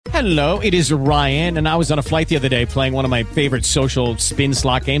Hello, it is Ryan, and I was on a flight the other day playing one of my favorite social spin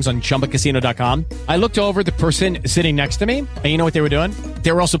slot games on ChumbaCasino.com. I looked over at the person sitting next to me, and you know what they were doing?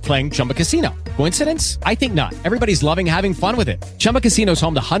 They were also playing Chumba Casino. Coincidence? I think not. Everybody's loving having fun with it. Chumba Casino is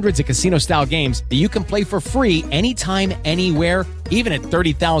home to hundreds of casino-style games that you can play for free anytime, anywhere, even at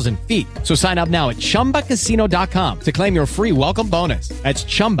 30,000 feet. So sign up now at ChumbaCasino.com to claim your free welcome bonus. That's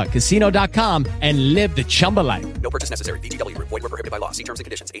ChumbaCasino.com and live the Chumba life. No purchase necessary. VGW. Void where prohibited by law. See terms and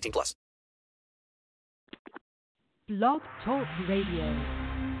conditions. 18+. Blog Talk Radio.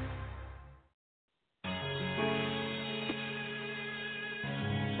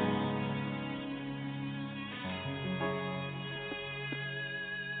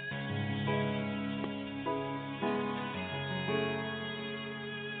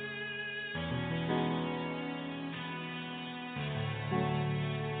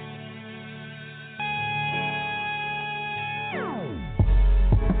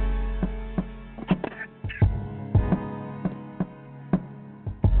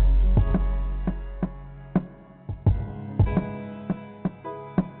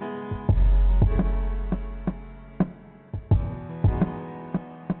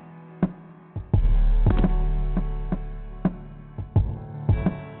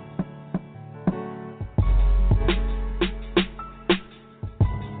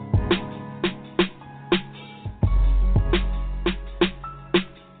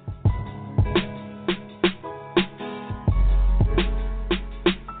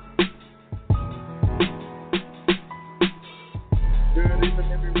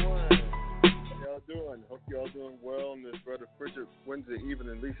 Wednesday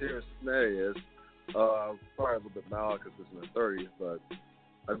evening, at least here in Cincinnati, is probably a little bit mild because it's in the 30s, but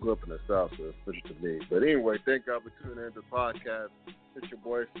I grew up in the South, so it's special to me. But anyway, thank God for tuning in to the podcast. It's your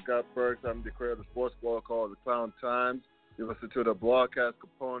boy, Scott Burks. I'm the creator of the sports blog called The Clown Times. You listen to the broadcast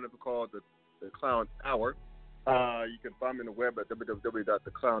component called the Clown Hour. You can find me on the web at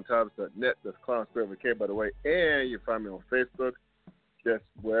www.theclowntimes.net. That's clown spelled with K, by the way. And you find me on Facebook. Just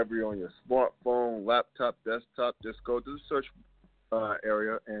wherever you're on your smartphone, laptop, desktop, just go to the search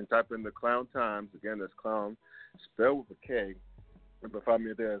area and type in The Clown Times. Again, that's clown spelled with a K. You can find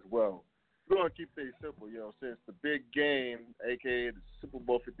me there as well. We're going to keep things simple, since the big game, a.k.a. the Super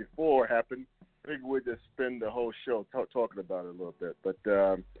Bowl 54, happened. I think we'll just spend the whole show talking about it a little bit. But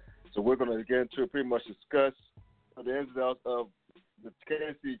so we're going to get into pretty much discuss the ins and outs of the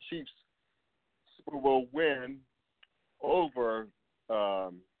Kansas City Chiefs Super Bowl win over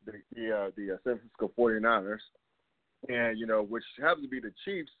the San Francisco 49ers, and which happens to be the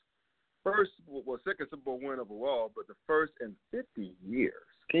Chiefs' second Super Bowl win overall, but the first in 50 years.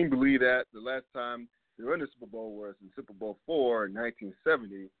 Can you believe that? The last time they were in the Super Bowl was in Super Bowl IV in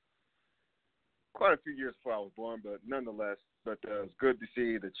 1970. Quite a few years before I was born, but nonetheless, it's good to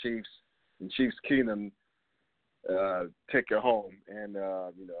see the Chiefs and Chiefs Kingdom take it home, and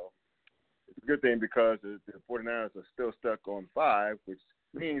it's a good thing because the 49ers are still stuck on 5, which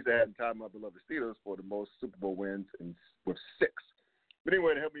means they haven't tied my beloved Steelers for the most Super Bowl wins with 6. But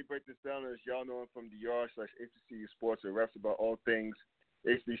anyway, to help me break this down, as y'all know, I'm from DR/HBCU Sports, and raps about all things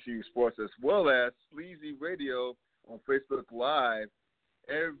HBCU Sports, as well as Sleazy Radio on Facebook Live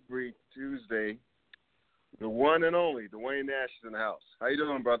every Tuesday. The one and only Dwayne Nash is in the house. How you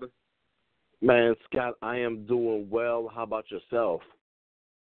doing, brother? Man, Scott, I am doing well. How about yourself?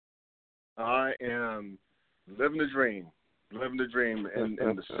 I am living the dream in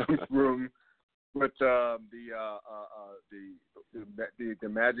the suit room with the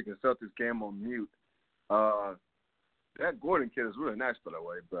Magic and Celtics game on mute. That Gordon kid is really nice, by the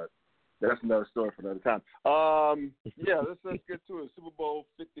way, but that's another story for another time. Let's get to it. Super Bowl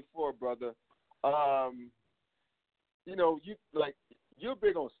 54, brother. You're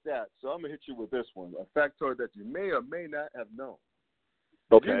big on stats, so I'm gonna hit you with this one, a factoid that you may or may not have known.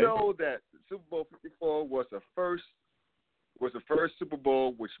 Okay. You know that Super Bowl 54 was the first Super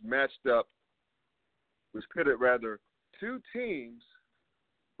Bowl which pitted two teams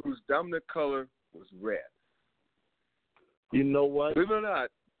whose dominant color was red. You know what? Believe it or not,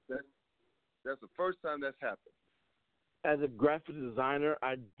 that's the first time that's happened. As a graphic designer,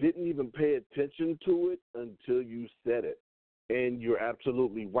 I didn't even pay attention to it until you said it. And you're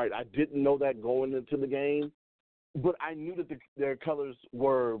absolutely right. I didn't know that going into the game, but I knew that their colors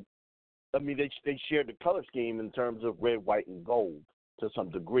were, they shared the color scheme in terms of red, white, and gold to some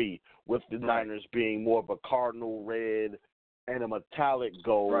degree, with the Niners being more of a cardinal red and a metallic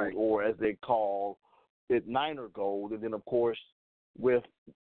gold, or as they call it, Niner gold, and then, of course, with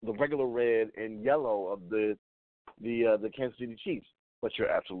the regular red and yellow of the Kansas City Chiefs. But you're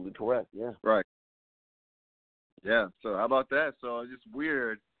absolutely correct, yeah. Right. Yeah, so how about that? So it's just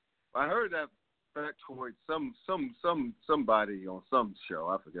weird I heard that factoid somebody on some show.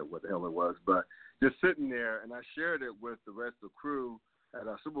 I forget what the hell it was, but just sitting there, and I shared it with the rest of the crew at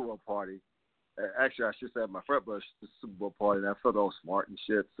our Super Bowl party. Actually, I should say at my frat bus Super Bowl party, and I felt all smart and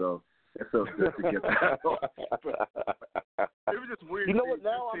shit, so it felt good to get that off. It was just weird. You know what?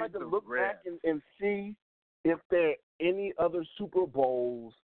 Now I'm going to look back and see if there are any other Super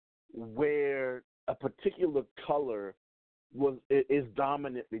Bowls where a particular color is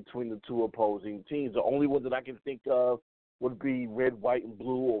dominant between the two opposing teams. The only one that I can think of would be red, white, and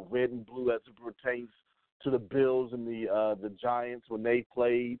blue, or red and blue as it pertains to the Bills and the Giants when they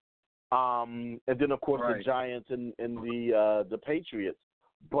played. And then, of course, the Giants and the Patriots.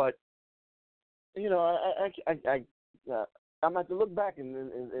 But, you know, I'm going to have to look back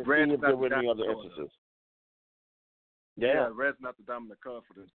and see if there were any other instances. Yeah, red's not the dominant color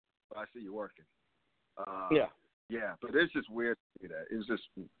for this. I see you working. Yeah, but it's just weird to see that. It's just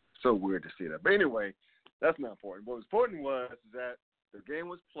so weird to see that. But anyway, that's not important. What was important was that the game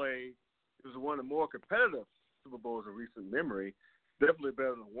was played. It was one of the more competitive Super Bowls in recent memory. Definitely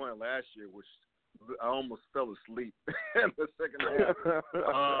better than one last year, which I almost fell asleep in the second half.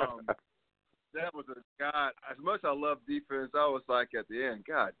 That was as much as I love defense, I was like at the end,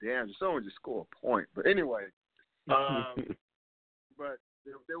 God damn, someone just score a point. But anyway, but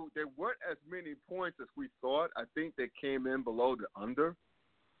there weren't as many points as we thought. I think they came in below the under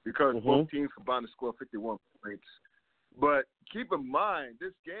because both teams combined to score 51 points. But keep in mind,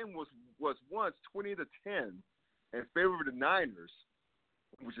 this game was once 20-10 in favor of the Niners,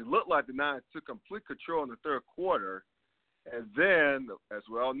 which it looked like the Niners took complete control in the third quarter. And then, as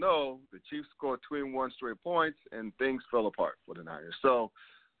we all know, the Chiefs scored 21 straight points, and things fell apart for the Niners. So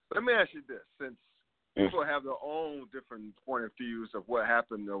let me ask you this, since people have their own different point of views of what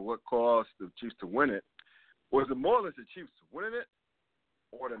happened or what caused the Chiefs to win it. Was it more or less the Chiefs winning it,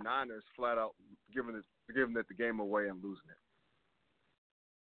 or the Niners flat out giving it the game away and losing it?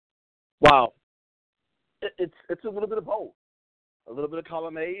 Wow, it's a little bit of both, a little bit of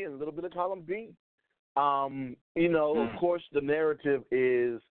column A and a little bit of column B. You know, of course, the narrative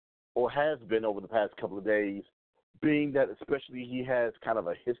is, or has been over the past couple of days, being that especially he has kind of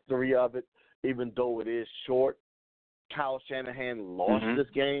a history of it. Even though it is short, Kyle Shanahan lost this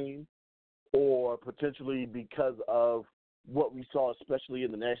game, or potentially because of what we saw, especially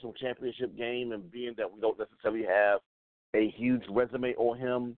in the national championship game, and being that we don't necessarily have a huge resume on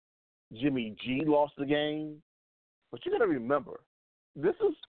him, Jimmy G lost the game. But you got to remember, this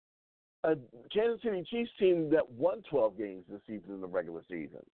is a Kansas City Chiefs team that won 12 games this season in the regular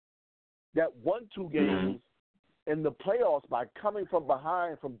season, that won 2 games in the playoffs by coming from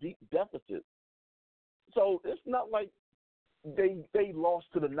behind from deep deficits. So it's not like they lost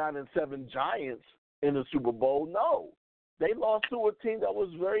to the 9-7 Giants in the Super Bowl. No, they lost to a team that was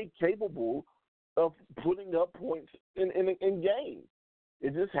very capable of putting up points in games.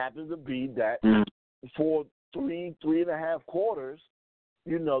 It just happened to be that for 3.5 quarters,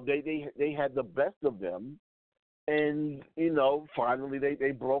 you know, they had the best of them, and you know, finally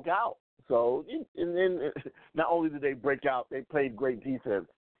they broke out. So, and then not only did they break out, they played great defense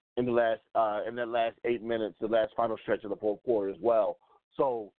in the last 8 minutes, the last final stretch of the fourth quarter as well.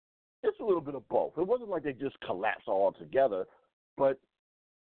 So it's a little bit of both. It wasn't like they just collapsed all together, but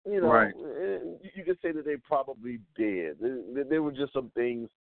you know, you could say that they probably did. There were just some things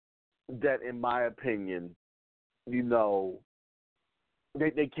that, in my opinion, you know,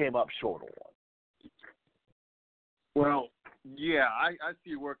 they came up short on. Well, yeah, I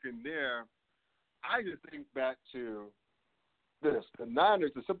see you working there. I just think back to this: the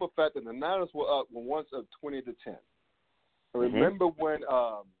Niners. The simple fact that the Niners were once up 20-10. Remember when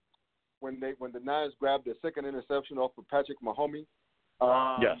the Niners grabbed the second interception off of Patrick Mahomes?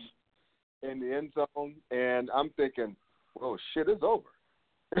 Yes. In the end zone, and I'm thinking, well, shit is over.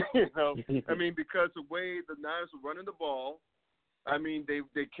 You know, I mean, because the way the Niners were running the ball, I mean, they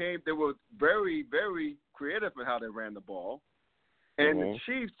were very, very creative in how they ran the ball, and the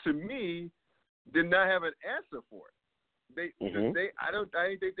Chiefs, to me, did not have an answer for it. I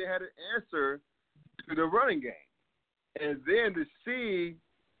didn't think they had an answer to the running game, and then to see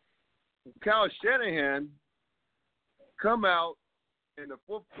Kyle Shanahan come out in the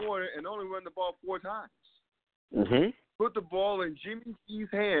fourth quarter and only run the ball 4 times. Put the ball in Jimmy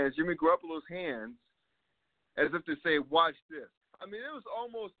Garoppolo's hands, as if to say, watch this. I mean, it was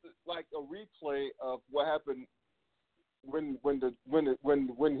almost like a replay of what happened when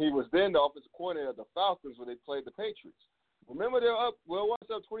he was then the offensive coordinator of the Falcons when they played the Patriots. Remember, they were up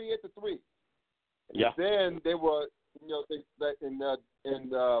 28-3. Yeah. Then they were, you know,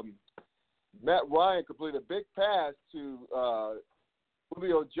 Matt Ryan completed a big pass to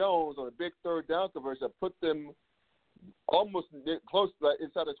Julio Jones on a big third down conversion that put them almost close to like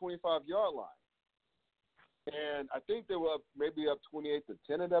inside the 25-yard line. And I think they were maybe up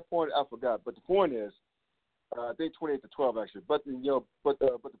 28-10 at that point. I forgot. But the point is, I think 28-12 actually. But the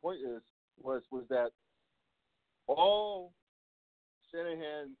point was that all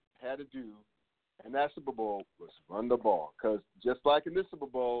Shanahan had to do in that Super Bowl was run the ball, because just like in this Super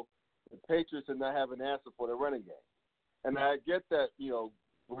Bowl, the Patriots did not have an answer for their running game. And I get that,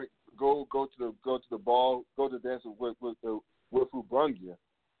 go to the ball, go to the dance with who brung you.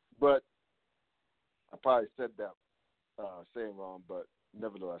 But I probably said that saying wrong, but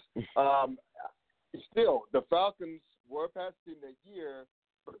nevertheless. Still, the Falcons were past the team that year,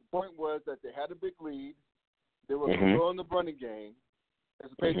 but the point was that they had a big lead. They were controlling the running game as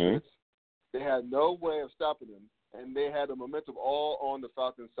the Patriots. They had no way of stopping them, and they had the momentum all on the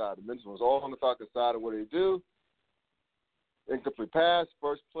Falcons side. The momentum was all on the Falcons side, and what did they do? Incomplete pass,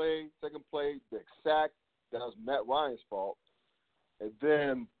 first play, second play, big sack. That was Matt Ryan's fault. And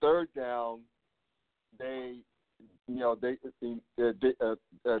then third down, they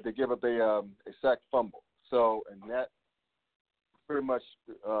give up a sacked fumble. So, and that pretty much,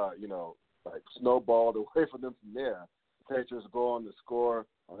 like snowballed away from them from there. The Patriots go on to score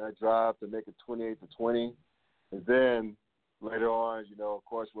on that drive to make it 28-20. And then later on, of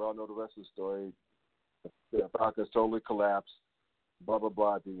course, we all know the rest of the story. The Falcons totally collapsed, blah, blah,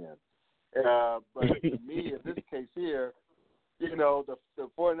 blah at the end. But to me, in this case here, the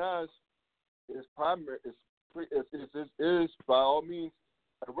 49ers is primary, is by all means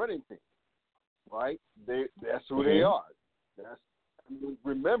a running team, right? That's who they are.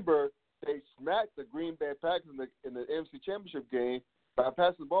 Remember, they smacked the Green Bay Packers in the NFC Championship game by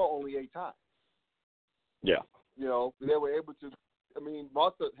passing the ball only 8 times. Yeah. They were able to.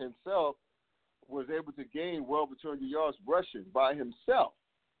 Martha himself was able to gain well over 200 yards rushing by himself,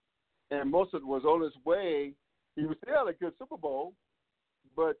 and Mostert was on his way. He was still a good Super Bowl,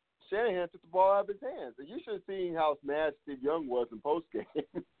 but Shanahan took the ball out of his hands. And you should have seen how mad Steve Young was in postgame.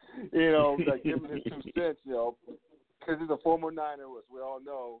 Like giving his 2 cents. Because he's a former Niner, as we all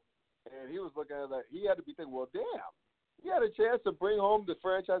know, and he was looking at that. He had to be thinking, well, damn, he had a chance to bring home the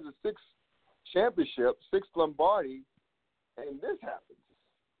franchise's 6th championship, 6th Lombardi, and this happens.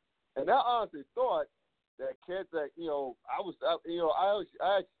 And I honestly thought that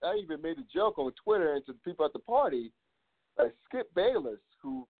I even made a joke on Twitter and to the people at the party, Skip Bayless,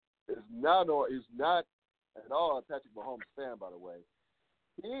 who is not at all a Patrick Mahomes fan, by the way.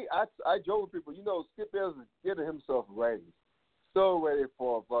 I joke with people, Skip Bayless is getting himself ready, so ready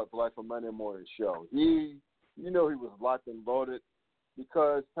for a Monday morning show. He was locked and loaded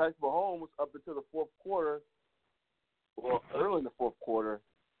because Patrick Mahomes up until the fourth quarter, or early in the fourth quarter,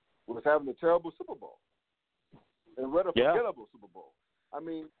 was having a terrible Super Bowl. And a forgettable Super Bowl.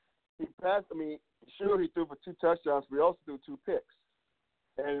 He passed. Sure, he threw for 2 touchdowns, but he also threw 2 picks.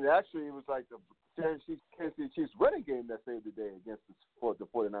 And actually, it was like the Kansas City Chiefs running game that saved the day against the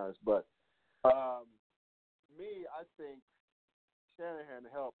 49ers. But I think Shanahan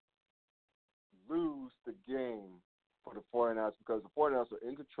helped lose the game for the 49ers because the 49ers were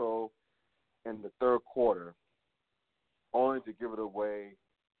in control in the third quarter, only to give it away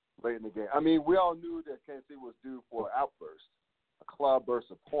late in the game. We all knew that Kansas City was due for an outburst, a cloudburst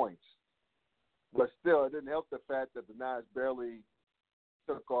of points. But still, it didn't help the fact that the Niners barely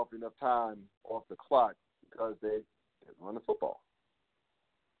took off enough time off the clock because they didn't run the football.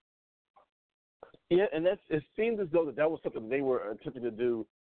 Yeah, and it seemed as though that was something they were attempting to do,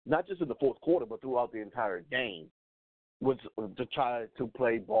 not just in the fourth quarter, but throughout the entire game, was to try to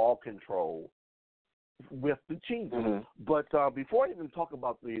play ball control with the Chiefs. Mm-hmm. But before I even talk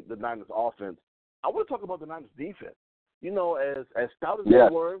about the Niners offense, I want to talk about the Niners defense. As stout as they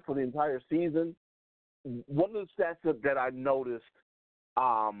were for the entire season, one of the stats that I noticed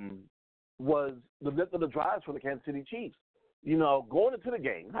was the length of the drives for the Kansas City Chiefs. Going into the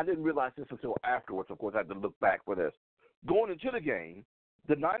game, I didn't realize this until afterwards. Of course, I had to look back for this. Going into the game,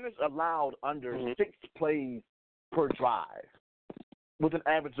 the Niners allowed under 6 plays per drive, with an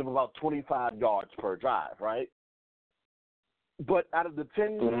average of about 25 yards per drive, right? But out of the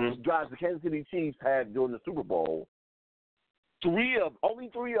 10 drives the Kansas City Chiefs had during the Super Bowl, only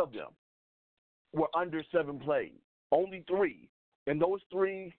three of them were under 7 plays. Only 3. And those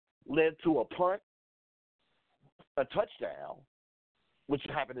 3 led to a punt, a touchdown, which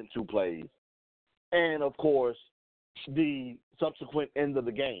happened in 2 plays, and, of course, the subsequent end of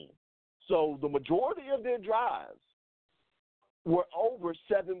the game. So the majority of their drives were over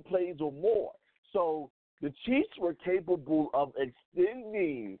 7 plays or more. So the Chiefs were capable of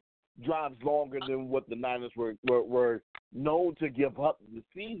extending drives longer than what the Niners were known to give up this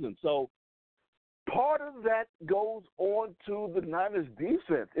season. So part of that goes on to the Niners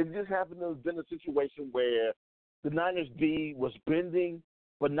defense. It just happened to have been a situation where the Niners D was bending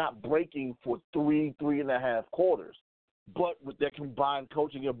but not breaking for 3.5 quarters. But with their combined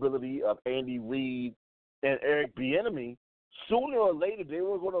coaching ability of Andy Reid and Eric Bieniemy, sooner or later they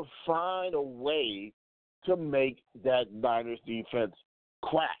were going to find a way to make that Niners defense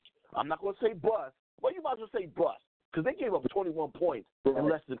crack. I'm not going to say bust. Well, you might as well say bust because they gave up 21 points in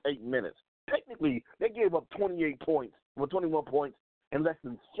less than 8 minutes. Technically, they gave up 21 points in less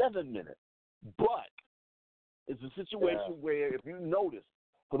than 7 minutes. But it's a situation where, if you notice,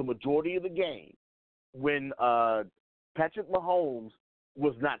 for the majority of the game, when Patrick Mahomes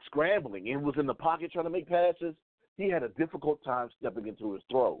was not scrambling and was in the pocket trying to make passes, he had a difficult time stepping into his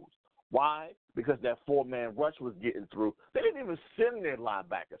throws. Why? Because that 4-man rush was getting through. They didn't even send their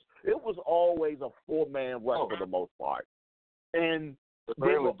linebackers. It was always a 4-man rush for the most part. And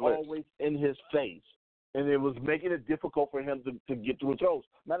they were always in his face. And it was making it difficult for him to get through his throws.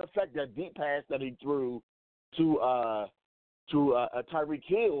 Matter of fact, that deep pass that he threw to Tyreek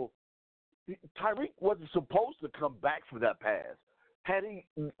Hill, Tyreek wasn't supposed to come back for that pass.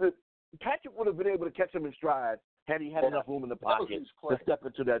 Patrick would have been able to catch him in stride had he had enough room in the pocket to step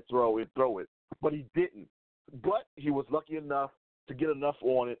into that throw and throw it. But he didn't. But he was lucky enough to get enough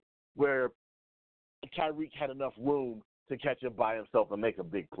on it where Tyreek had enough room to catch him by himself and make a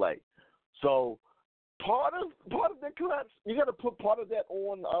big play. So part of that collapse, you got to put part of that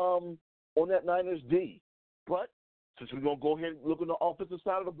on that Niners D. But since we're going to go ahead and look on the offensive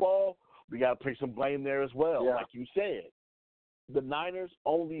side of the ball, we got to take some blame there as well. Like you said, the Niners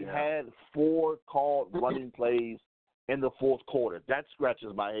only had 4 called running plays in the fourth quarter. That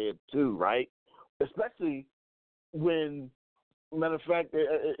scratches my head too, right? Especially when, matter of fact,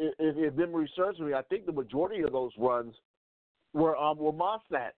 if memory serves me, I think the majority of those runs were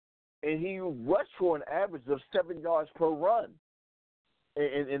Mossad, and he rushed for an average of 7 yards per run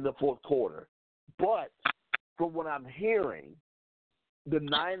in the fourth quarter. But from what I'm hearing, the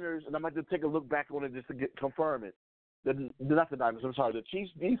Niners, and I'm going to take a look back on it just to confirm it, not the Niners, I'm sorry, the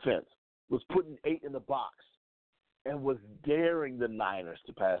Chiefs defense was putting 8 in the box and was daring the Niners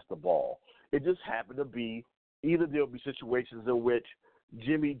to pass the ball. It just happened to be either there'll be situations in which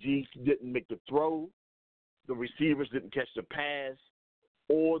Jimmy G didn't make the throw, the receivers didn't catch the pass,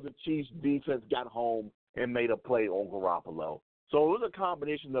 or the Chiefs defense got home and made a play on Garoppolo. So it was a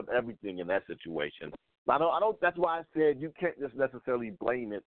combination of everything in that situation. I don't. That's why I said you can't just necessarily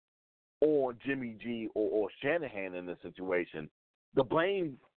blame it on Jimmy G or Shanahan in this situation. The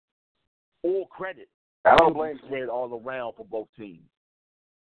blame or credit, I don't blame spread all around for both teams.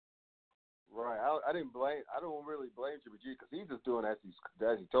 Right. I don't really blame Jimmy G because he's just doing as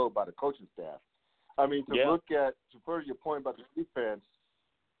he's told by the coaching staff. I mean, look at to further your point about the defense,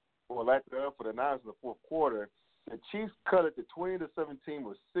 for the Niners in the fourth quarter, the Chiefs cut it to 20-17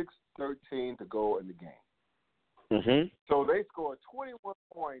 with 6:13 to go in the game. Mm-hmm. So they scored 21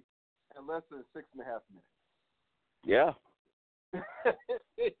 points in less than 6.5 minutes. Yeah.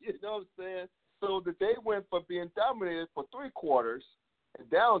 You know what I'm saying? So that they went from being dominated for 3 quarters and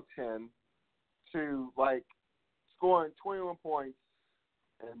down 10 to scoring 21 points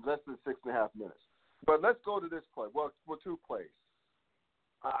in less than 6.5 minutes. But let's go to this play. Well, 2 plays.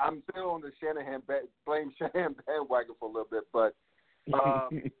 I'm still on the blame Shanahan bandwagon for a little bit, but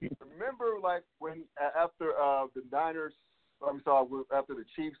remember when after the Niners, after the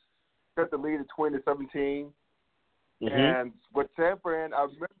Chiefs got the lead at 20-17, and with San Fran, I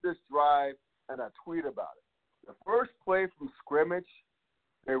remember this drive and I tweeted about it. The first play from scrimmage,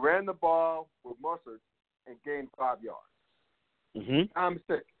 they ran the ball with Mustard and gained 5 yards. Mm-hmm. I'm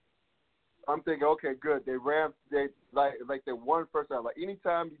sick. I'm thinking, okay, good. They won first down.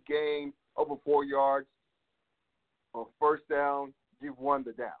 Anytime you gain over 4 yards on first down, you've won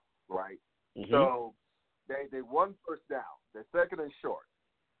the down, right? Mm-hmm. So they won first down. They're second and short.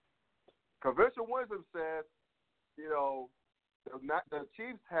 Conventional wisdom says, the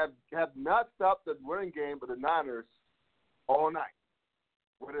Chiefs have not stopped the running game of the Niners all night,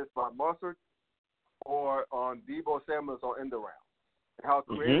 whether it's by Mustard or on Deebo Samuel's on end around. How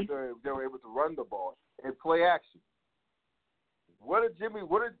creative they were able to run the ball and play action. What did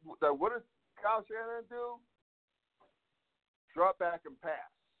Kyle Shanahan do? Drop back and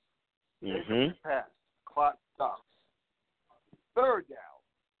pass. Pass. Clock stops. Third down.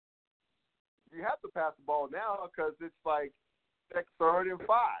 You have to pass the ball now because it's 3rd and 5.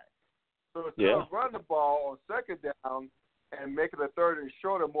 So instead of running the ball on second down and making a 3rd and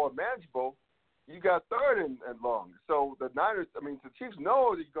short or more manageable, you got third and long. So the Niners, the Chiefs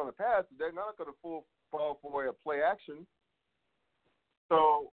know that you're going to pass, but they're not going to fall for a play action.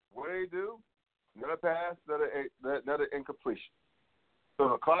 So what do? Another pass, another incompletion. So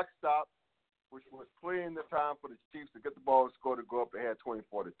the clock stopped, which was plenty of time for the Chiefs to get the ball and score to go up ahead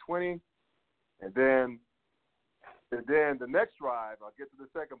 24-20. And then the next drive, I'll get to the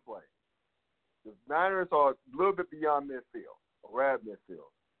second play. The Niners are a little bit beyond midfield, or at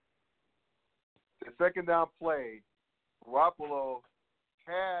midfield. The second down play, Garoppolo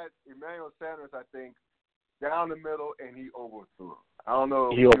had Emmanuel Sanders, I think, down the middle, and he overthrew him. I don't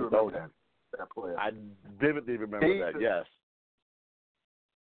know if you remember that play. I vividly remember that, yes.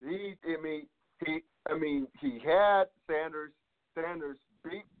 He had Sanders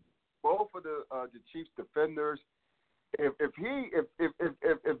beat both of the Chiefs defenders. If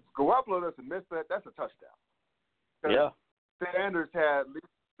Garoppolo doesn't miss that, that's a touchdown. Yeah. Sanders had at least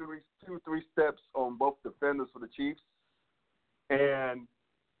 2-3 steps on both defenders for the Chiefs, and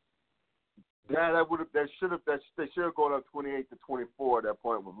they should have gone up 28-24 at that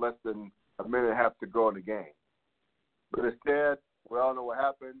point with less than a minute and a half to go in the game. But instead, we all know what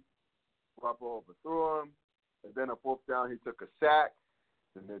happened. Garoppolo overthrew him, and then on fourth down he took a sack,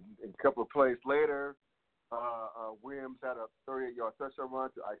 and then a couple of plays later, Williams had a 38-yard touchdown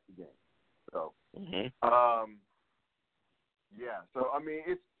run to ice the game. So, yeah. So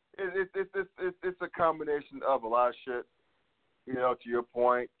it's a combination of a lot of shit. To your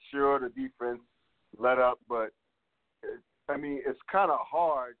point, sure the defense let up, but it's kind of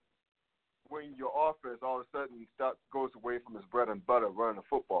hard when your offense all of a sudden goes away from its bread and butter running the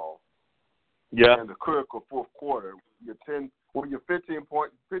football. Yeah. In the critical fourth quarter, you're 15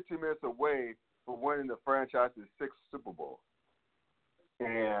 minutes away from winning the franchise's sixth Super Bowl,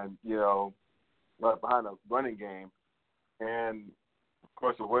 and right behind a running game, and of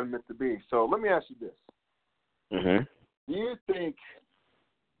course it wasn't meant to be. So let me ask you this: Mm-hmm. Do you think?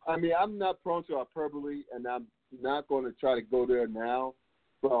 I'm not prone to hyperbole, and I'm not going to try to go there now.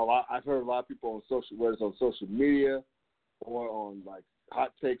 But I've heard a lot of people on whether it's on social media or on like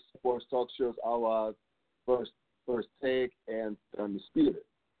hot takes, sports talk shows, a la First Take and Undisputed.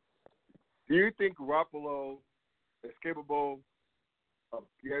 Do you think Garoppolo is capable of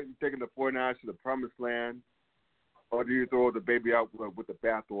taking the 49ers to the promised land, or do you throw the baby out with the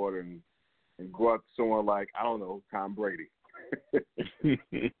bathwater and go out to someone like, I don't know, Tom Brady?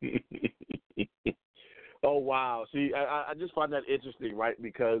 Oh, wow. See, I just find that interesting, right?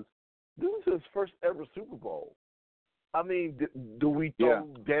 Because this is his first ever Super Bowl. Do we throw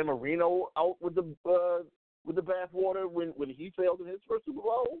Dan Marino out with the bathwater when he failed in his first Super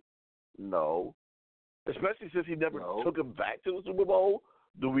Bowl? No. Especially since he never took him back to the Super Bowl.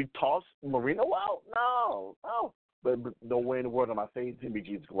 Do we toss Marino out? No. But no way in the world am I saying Jimmy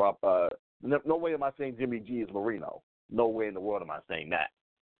G is no way am I saying Jimmy G is Marino. No way in the world am I saying that.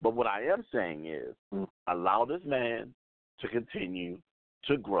 But what I am saying is allow this man to continue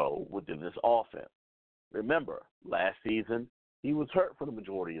to grow within this offense. Remember, last season, he was hurt for the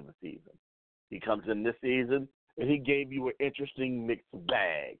majority of the season. He comes in this season, and he gave you an interesting mixed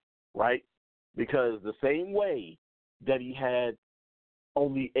bag, right? Because the same way that he had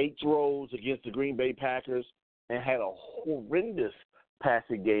only 8 throws against the Green Bay Packers and had a horrendous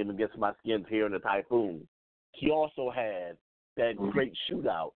passing game against my Skins here in the Typhoon, he also had that great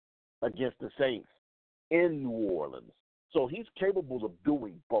shootout against the Saints in New Orleans. So he's capable of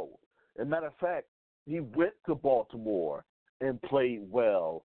doing both. As a matter of fact, he went to Baltimore and played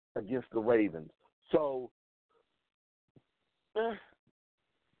well against the Ravens. So that's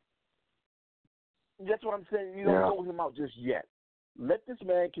what I'm saying. You don't throw him out just yet. Let this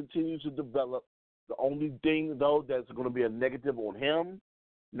man continue to develop. The only thing, though, that's going to be a negative on him,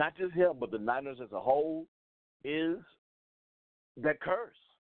 not just him, but the Niners as a whole, is that curse.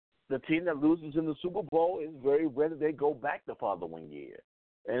 The team that loses in the Super Bowl is very rare that they go back the following year.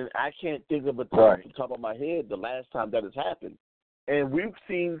 And I can't think of a time off the top of my head the last time that has happened. And we've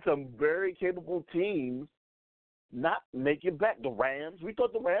seen some very capable teams not make it back. The Rams, we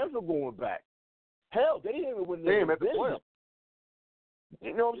thought the Rams were going back. Hell, they didn't even win the division.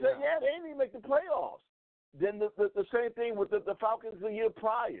 You know what I'm saying? Yeah, they didn't even make the playoffs. Then the same thing with the Falcons the year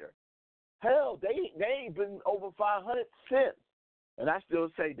prior. Hell, they ain't been over 500 since. And I still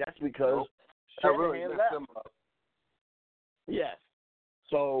say that's because Shanahan left. Yes.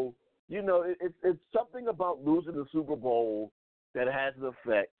 So, it's something about losing the Super Bowl that has an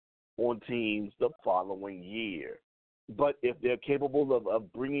effect on teams the following year. But if they're capable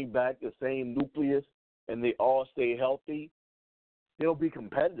of bringing back the same nucleus and they all stay healthy, they'll be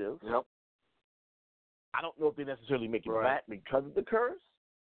competitive. Yep. I don't know if they necessarily make it back because of the curse,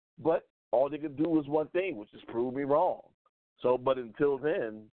 but all they can do is one thing, which is prove me wrong. So, but until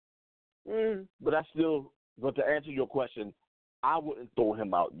then, but to answer your question, I wouldn't throw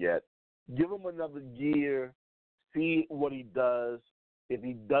him out yet. Give him another year, see what he does. If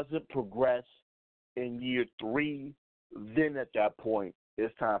he doesn't progress in year 3, then at that point,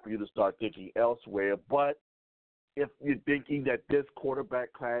 it's time for you to start thinking elsewhere. But if you're thinking that this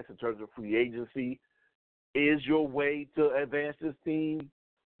quarterback class in terms of free agency is your way to advance this team,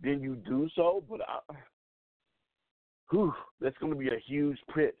 then you do so. But that's going to be a huge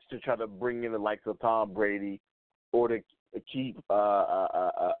pitch to try to bring in the likes of Tom Brady or to keep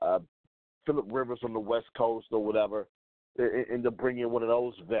Phillip Rivers on the West Coast or whatever, and to bring in one of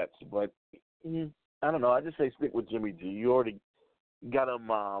those vets. But I don't know. I just say stick with Jimmy G. You already got him.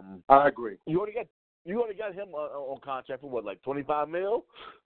 I agree. You already got him on contract for what, like $25 million?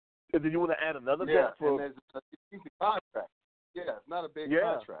 And then you want to add another vet for? And it's a easy contract. Yeah, it's not a big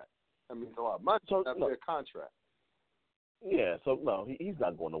contract. I mean, it's a lot of money. So, not a big contract. Yeah, so no, he's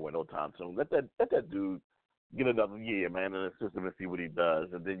not going nowhere no time soon. Let that dude get another year, man, in the system and see what he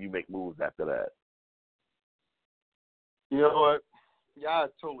does, and then you make moves after that. You know what? Yeah, I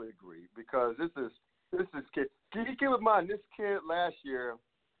totally agree, because this is kid. Can you keep in mind this kid last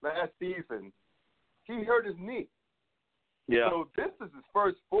season, he hurt his knee. Yeah. So this is his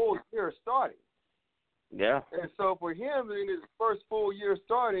first full year starting. Yeah. And so for him in his first full year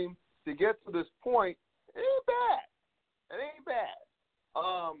starting to get to this point, it ain't bad. It ain't bad.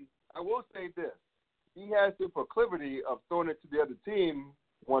 I will say this. He has the proclivity of throwing it to the other team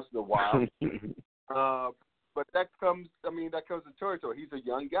once in a while. But that comes with territory. He's a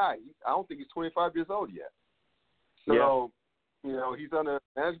young guy. I don't think he's 25 years old yet. So, he's on a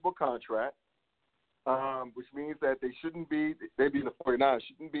manageable contract, which means that they being the 49ers,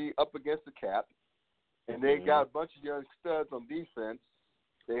 shouldn't be up against the cap. And they got a bunch of young studs on defense.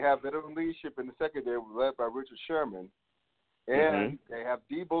 They have veteran leadership in the secondary led by Richard Sherman. And they have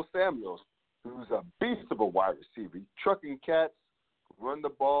Deebo Samuels, who's a beast of a wide receiver. He's trucking cats, run the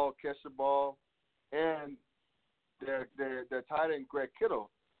ball, catch the ball. And their tight end, Greg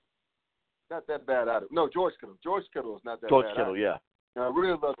Kittle, not that bad at it. No, George Kittle. George Kittle is not that bad. George Kittle, yeah. I really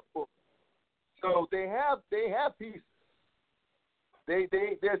love the football. So they have pieces.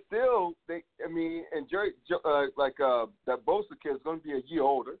 They're still and Jerry that Bosa kid is going to be a year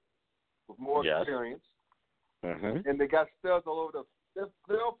older with more experience. And they got studs all over their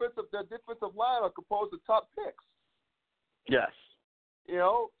defensive line are composed of top picks. Yes.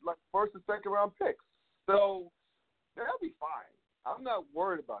 Like first and second round picks. So they'll be fine. I'm not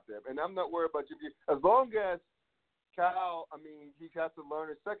worried about them, and I'm not worried about Jimmy. As long as Kyle, he has to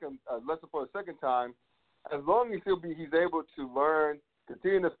learn a lesson for a second time. As long as he's able to learn,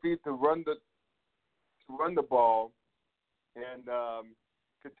 continue to feed to run the ball, and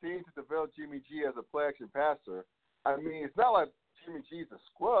continue to develop Jimmy G as a play action passer. It's not like Jimmy G's a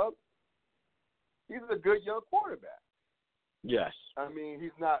scrub. He's a good young quarterback. Yes.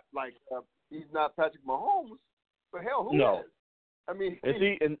 He's not like he's not Patrick Mahomes, but hell, who is?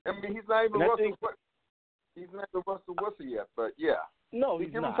 He's not even Russell. He's not the Russell Wilson yet, but yeah. No, he's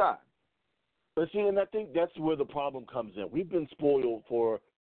give not. him time. But see, and I think that's where the problem comes in. We've been spoiled for,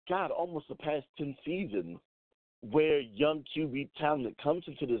 almost the past 10 seasons, where young QB talent comes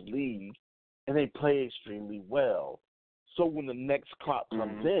into this league and they play extremely well. So when the next crop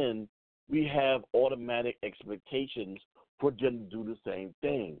comes in, we have automatic expectations for them to do the same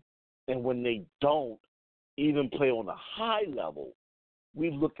thing. And when they don't even play on a high level,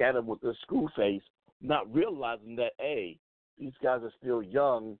 we look at them with a screw face, not realizing that, hey, these guys are still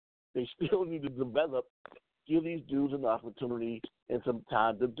young. They still need to develop. Give these dudes an opportunity and some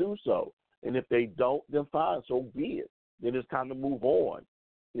time to do so. And if they don't, then fine, so be it. Then it's time to move on.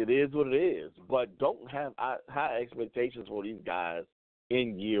 It is what it is. But don't have high expectations for these guys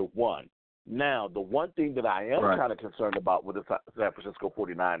in year one. Now, the one thing that I am kind of concerned about with the San Francisco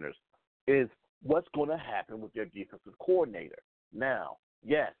 49ers is what's going to happen with their defensive coordinator. Now,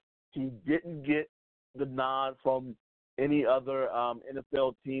 yes, he didn't get the nod from any other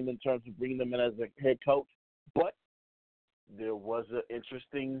NFL team in terms of bringing them in as a head coach, but there was an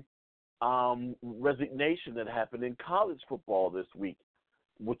interesting resignation that happened in college football this week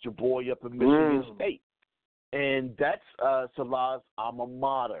with your boy up in Michigan State. And that's Salah's alma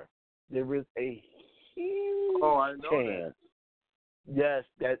mater. There is a huge chance. Yes,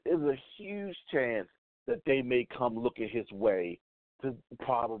 that is a huge chance that they may come looking his way to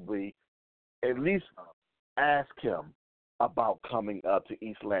probably at least ask him about coming up to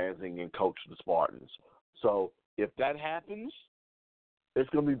East Lansing and coach the Spartans. So if that happens, it's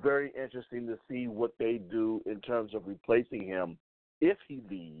going to be very interesting to see what they do in terms of replacing him if he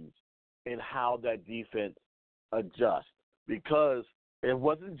leaves in how that defense adjusts, because it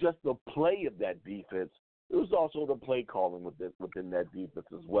wasn't just the play of that defense, it was also the play calling within that defense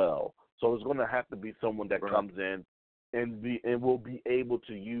as well. So it's going to have to be someone that comes in and will be able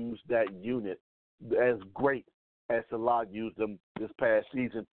to use that unit as great as Salah used them this past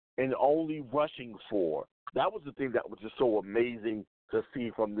season, and only rushing for. That was the thing that was just so amazing to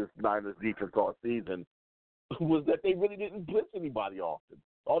see from this Niners defense all season, was that they really didn't blitz anybody often.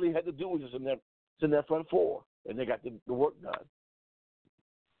 All they had to do was just in their front four, and they got the work done.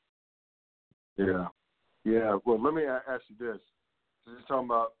 Yeah. Yeah. Well, let me ask you this. You're talking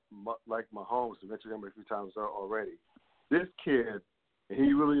about like Mahomes, I mentioned him a few times already. This kid,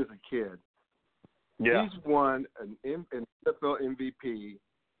 he really is a kid. Yeah. He's won an NFL MVP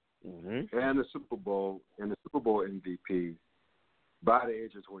and the Super Bowl MVP by the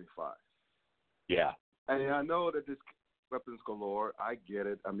age of 25. Yeah. And I know that this weapons galore. I get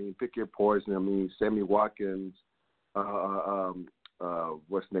it. I mean, pick your poison. I mean, Sammy Watkins,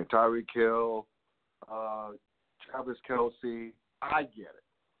 what's his name, Tyreek Hill, Travis Kelce. I get it.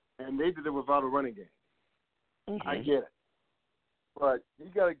 And they did it without a running game. I get it. But you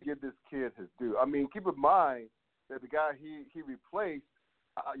got to give this kid his due. I mean, keep in mind that the guy he replaced,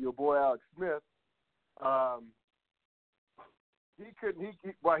 your boy Alex Smith, while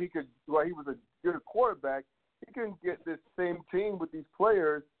he was a good quarterback, he couldn't get this same team with these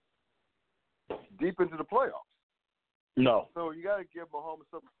players deep into the playoffs. No. So you got to give Mahomes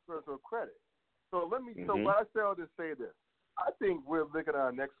some personal credit. So so what I say all this, say this. I think we're looking at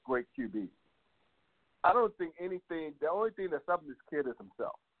our next great QB. I don't think the only thing that's stopping this kid is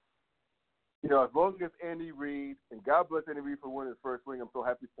himself. You know, as long as Andy Reid, and God bless Andy Reid for winning his first ring, I'm so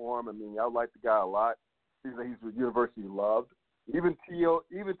happy for him. I mean, I like the guy a lot. He's university loved. Even Terrell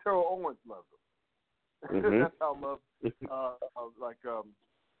Owens loves him. That's how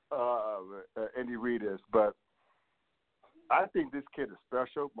Andy Reid is. But I think this kid is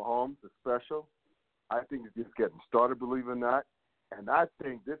special. Mahomes is special. I think he's just getting started, believe it or not. And I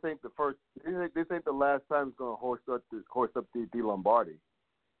think this ain't the last time he's going to hoist up D. Lombardi.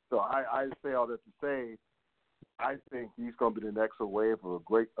 So I say all that to say, I think he's going to be the next wave of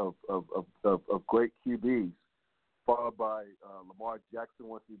great QBs, followed by Lamar Jackson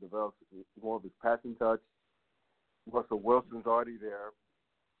once he develops more of his passing touch. Russell Wilson's already there,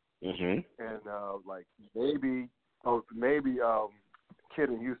 and maybe kid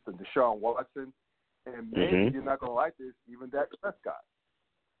in Houston, Deshaun Watson. And maybe you're not going to like this, even Dak Prescott.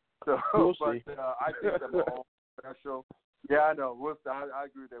 So, we'll but see. I think that Mahomes special. Yeah, I know. I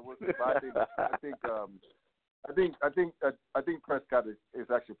agree with that. But I think Prescott is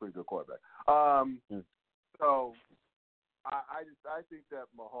actually a pretty good quarterback. So I think that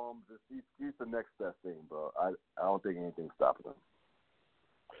Mahomes he's the next best thing, bro. I don't think anything's stopping him.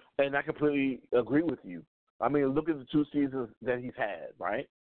 And I completely agree with you. I mean, look at the 2 seasons that he's had, right?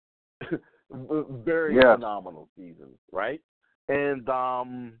 Very phenomenal seasons, right? And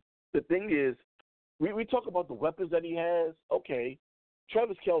the thing is, we talk about the weapons that he has. Okay,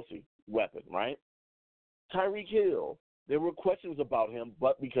 Travis Kelce, weapon, right? Tyreek Hill, there were questions about him,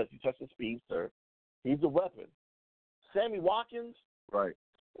 but because he's such a speedster, he's a weapon. Sammy Watkins, right?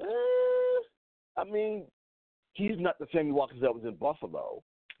 I mean, he's not the Sammy Watkins that was in Buffalo.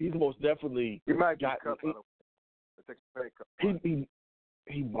 He's most definitely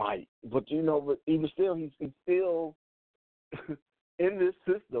He might, but even still, he's still in this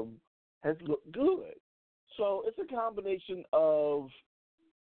system has looked good. So it's a combination of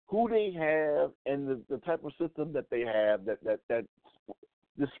who they have and the type of system that they have, that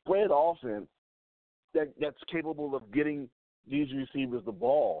the spread offense that's capable of getting these receivers the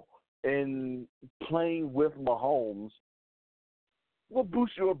ball, and playing with Mahomes will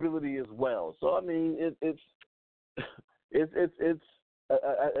boost your ability as well. So I mean, it's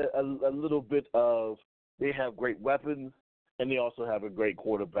a little bit of, they have great weapons and they also have a great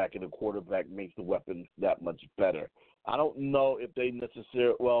quarterback, and the quarterback makes the weapons that much better. I don't know if they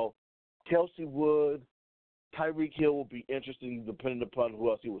necessarily, Kelce would, Tyreek Hill will be interesting depending upon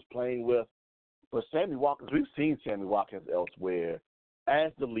who else he was playing with. But Sammy Watkins, we've seen Sammy Watkins elsewhere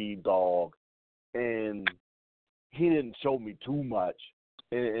as the lead dog, and he didn't show me too much.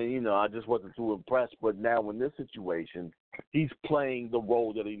 And I just wasn't too impressed. But now in this situation, he's playing the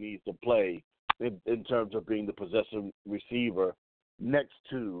role that he needs to play in terms of being the possession receiver next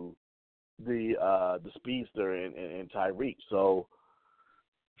to the speedster and Tyreek. So,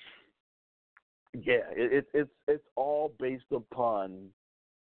 yeah, it's all based upon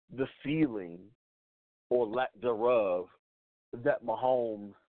the feeling or lack thereof that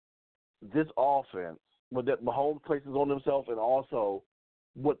Mahomes, this offense, that Mahomes places on himself, and also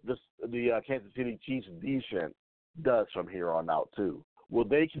what the Kansas City Chiefs defense does from here on out too. Will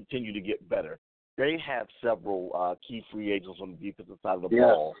they continue to get better? They have several key free agents on the defensive side of the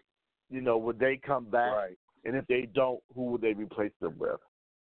ball. You know, would they come back? Right. And if they don't, who would they replace them with?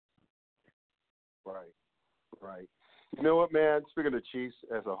 Right. You know what, man? Speaking of Chiefs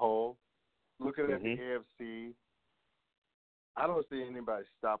as a whole, looking at the AFC, I don't see anybody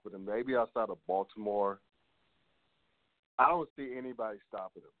stopping them. Maybe outside of Baltimore, I don't see anybody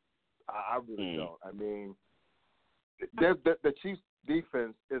stopping them. I really don't. I mean, the Chiefs'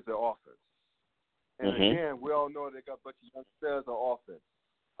 defense is the offense. And again, we all know they got a bunch of young stars on offense.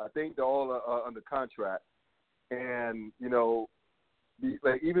 I think they're all under contract. And, you know,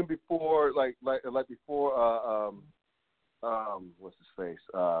 even before, before what's his face?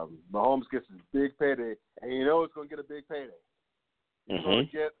 Mahomes gets his big payday, and you know he's going to get a big payday. He's going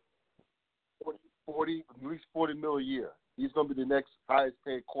to get 40, at least $40 million a year. He's going to be the next highest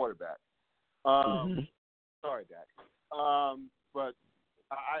paid quarterback. Sorry, Dak. But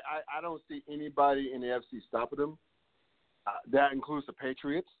I don't see anybody in the NFC stopping him. That includes the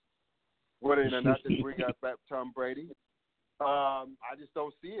Patriots, whether or not they bring out back Tom Brady. I just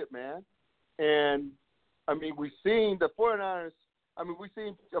don't see it, man. And, I mean, we've seen the 49ers.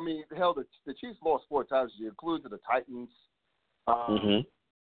 Hell, the Chiefs lost 4 times, including the Titans and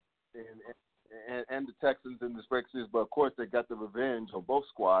the Texans in this break series. But, of course, they got the revenge on both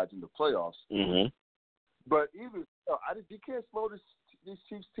squads in the playoffs. But even so, you can't slow this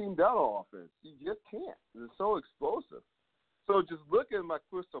Chiefs team down on offense. You just can't. It's so explosive. So just look at my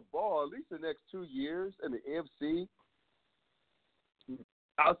crystal ball, at least the next 2 years in the AFC,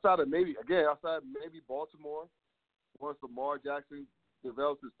 outside of maybe Baltimore, once Lamar Jackson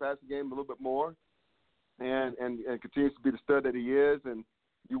develops his passing game a little bit more and continues to be the stud that he is. And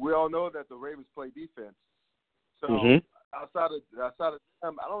we all know that the Ravens play defense. So outside of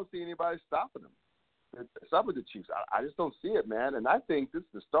them, I don't see anybody stopping them. Stopping the Chiefs. I just don't see it, man. And I think this is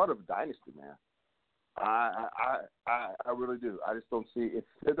the start of a dynasty, man. I really do. I just don't see it.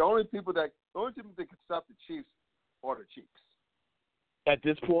 The only people that can stop the Chiefs are the Chiefs. At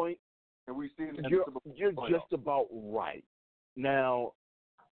this point, and we've seen you're just about right. Now,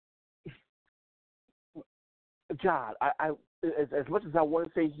 God, I as much as I want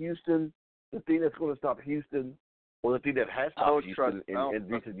to say Houston, the thing that's going to stop Houston, or the thing that has stopped Houston in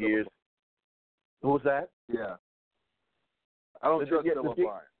recent years. Who was that? Yeah. I don't trust Bill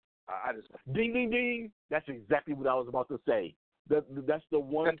O'Brien. I just ding, ding, ding. That's exactly what I was about to say. That's the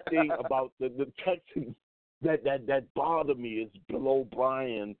one thing about the Texans that bothered me is Bill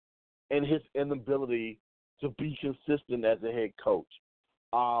O'Brien and his inability to be consistent as a head coach.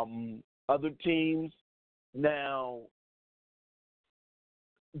 Other teams, now,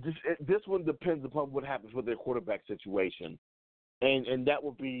 this one depends upon what happens with their quarterback situation. And that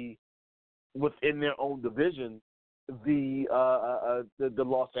would be within their own division, the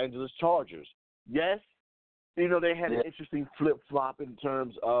Los Angeles Chargers. Yes, you know, they had an interesting flip-flop in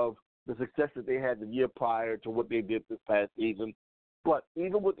terms of the success that they had the year prior to what they did this past season. But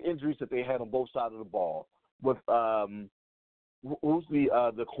even with the injuries that they had on both sides of the ball, with who's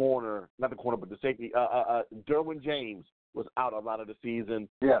the corner, not the corner, but the safety, Derwin James was out a lot of the season.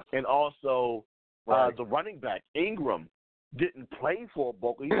 Yes. And also the running back, Ingram, didn't play for a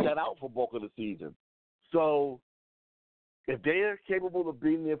bulk. He sat out for bulk of the season. So if they are capable of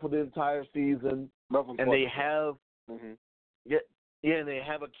being there for the entire season, and they have, and they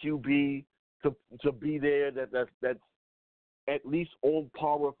have a QB to be there that's at least on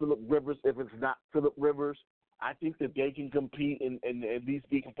par with Phillip Rivers, if it's not Phillip Rivers, I think that they can compete and at least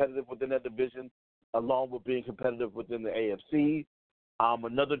be competitive within that division, along with being competitive within the AFC.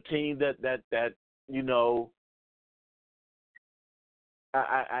 Another team that you know,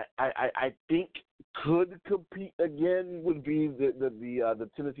 I think could compete again would be the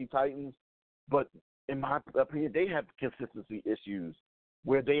Tennessee Titans, but in my opinion, they have consistency issues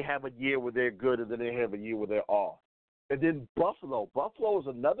where they have a year where they're good and then they have a year where they're off. And then Buffalo is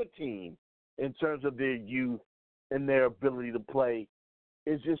another team in terms of their youth and their ability to play.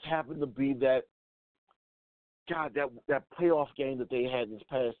 It just happened to be that playoff game that they had this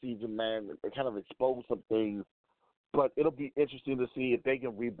past season, man, it kind of exposed some things. But it'll be interesting to see if they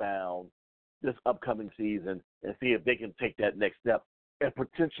can rebound this upcoming season and see if they can take that next step and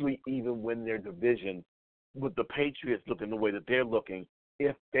potentially even win their division with the Patriots looking the way that they're looking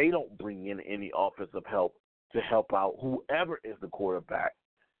if they don't bring in any offensive help to help out whoever is the quarterback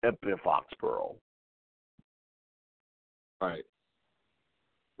at Foxborough. Right.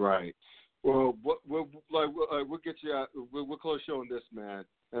 Well, we'll get you out. We'll close the show on this, man.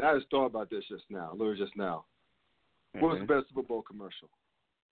 And I just thought about this literally just now. What was the best Super Bowl commercial?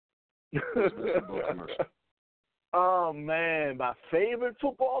 Super Bowl commercial. Oh man, my favorite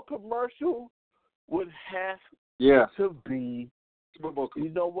football commercial would have to be. Super Bowl commercial.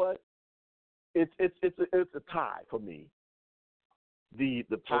 You know what? It's a tie for me. The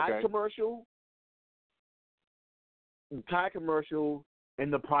Tide commercial,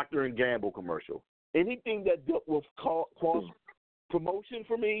 and the Procter and Gamble commercial. Anything that dealt with cross promotion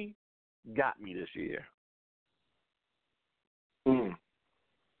for me got me this year. Well,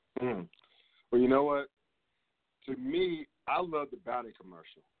 you know what? To me, I love the bounty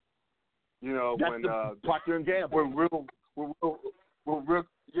commercial. You know, that's when the Procter and Gamble. Like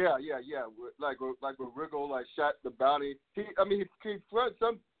when Riggle like shot the bounty. First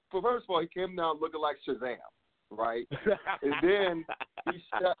of all, he came down looking like Shazam, right? And then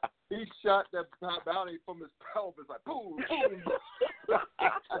he shot that bounty from his pelvis, like boom, boom.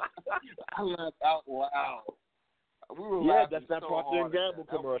 I laughed out loud. We were laughing that's that so Procter and Gamble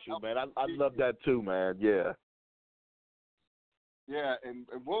commercial, man. I love that too, man. Yeah. Yeah, and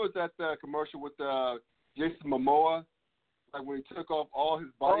what was that commercial with Jason Momoa? Like when he took off all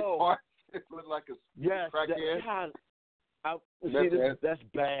his body parts, it looked like a crackhead. That's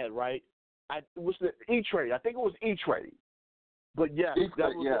bad, right? It was the E-Trade. I think it was E-Trade. But yeah,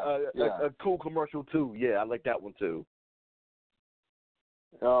 that was a cool commercial too. Yeah, I like that one too.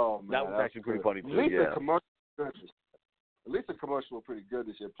 Oh man, that was actually pretty funny too. At least the commercial was pretty good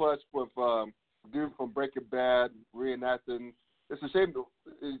this year. Plus, with dude from Breaking Bad reenacting, it's a shame,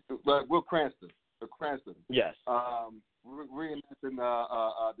 like Will Cranston. Yes. Reenacting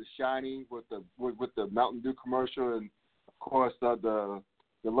The Shining with the Mountain Dew commercial, and of course the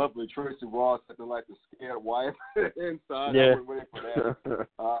lovely Tracy Ross acting like the scared wife inside. Yeah. I was waiting for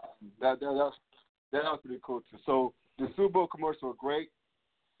that. That was pretty cool too. So the Super Bowl commercial was great.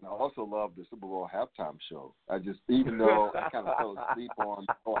 And I also love the Super Bowl halftime show. Even though I kind of fell asleep on,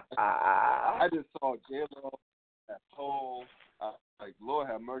 I just saw J-Lo at pole. Like, Lord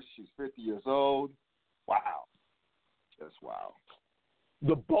have mercy, she's 50 years old. Wow. Just wow.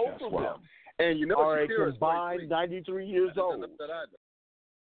 The both of them and you know, are a combined 93 years old.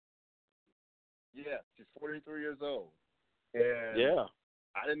 Yeah, she's 43 years old. And yeah.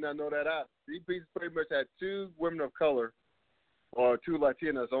 I did not know that out. These pretty much had two women of color or two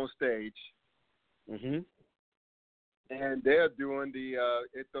Latinas on stage. Mm-hmm. And they're doing the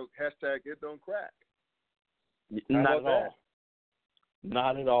hashtag It Don't Crack. Not at all.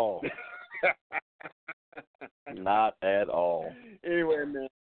 Not at all. Not at all. Anyway, man.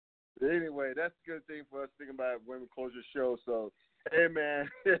 That's a good thing for us thinking about when we close your show. So, hey, man,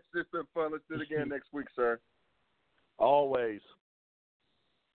 it's just been fun. Let's do it again next week, sir. Always.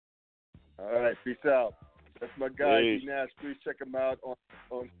 All right, peace out. That's my guy, D Nash. Please check him out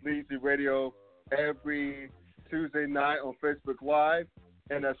on Sleazy Radio every Tuesday night on Facebook Live,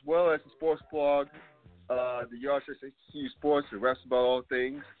 and as well as the sports blog, the Yard HBCU Sports. It raps about all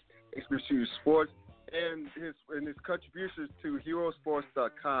things HBCU Sports, and his contributions to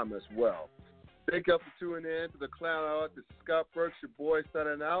HeroSports.com as well. Thank you for tuning in to the Clown Hour. This is Scott Burks, your boy,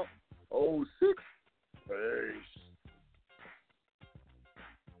 signing out. 06. Peace.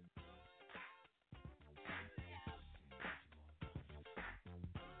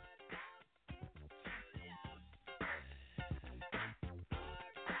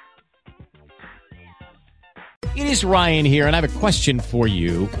 It is Ryan here, and I have a question for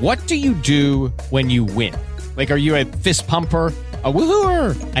you. What do you do when you win? Like, are you a fist pumper, a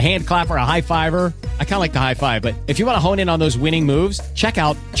woohooer, a hand clapper, a high fiver? I kind of like the high five, but if you want to hone in on those winning moves, check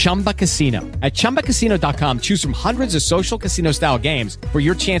out Chumba Casino. At ChumbaCasino.com, choose from hundreds of social casino-style games for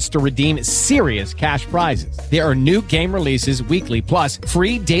your chance to redeem serious cash prizes. There are new game releases weekly, plus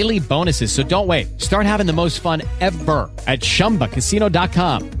free daily bonuses. So don't wait. Start having the most fun ever at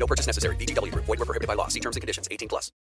ChumbaCasino.com. No purchase necessary. VGW Group. Void where prohibited by law. See terms and conditions. 18+.